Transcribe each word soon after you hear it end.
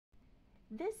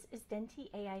This is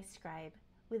Denti.AI Scribe.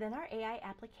 Within our AI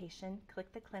application,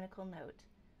 click the clinical note.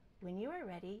 When you are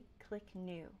ready, click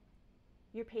New.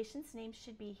 Your patient's name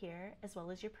should be here, as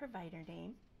well as your provider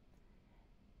name.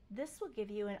 This will give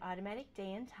you an automatic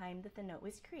day and time that the note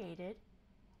was created,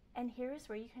 and here is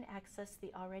where you can access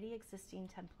the already existing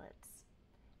templates.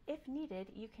 If needed,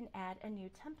 you can add a new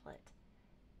template.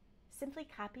 Simply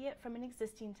copy it from an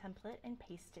existing template and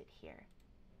paste it here.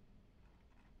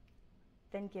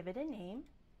 Then give it a name,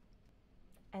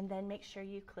 and then make sure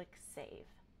you click Save.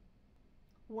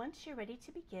 Once you're ready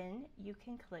to begin, you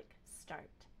can click Start.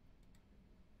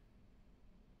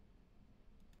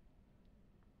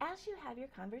 As you have your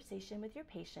conversation with your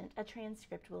patient, a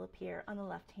transcript will appear on the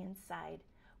left-hand side.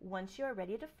 Once you are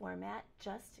ready to format,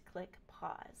 just click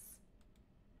Pause.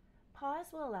 Pause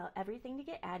will allow everything to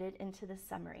get added into the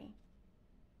summary.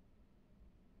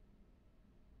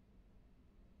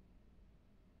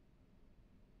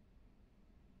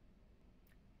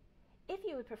 If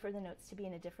you would prefer the notes to be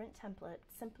in a different template,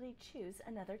 simply choose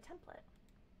another template.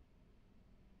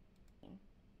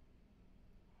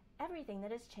 Everything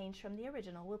that is changed from the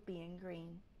original will be in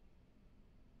green.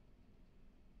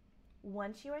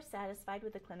 Once you are satisfied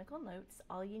with the clinical notes,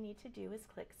 all you need to do is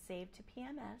click Save to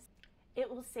PMS. It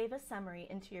will save a summary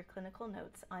into your clinical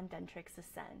notes on Dentrix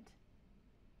Ascend.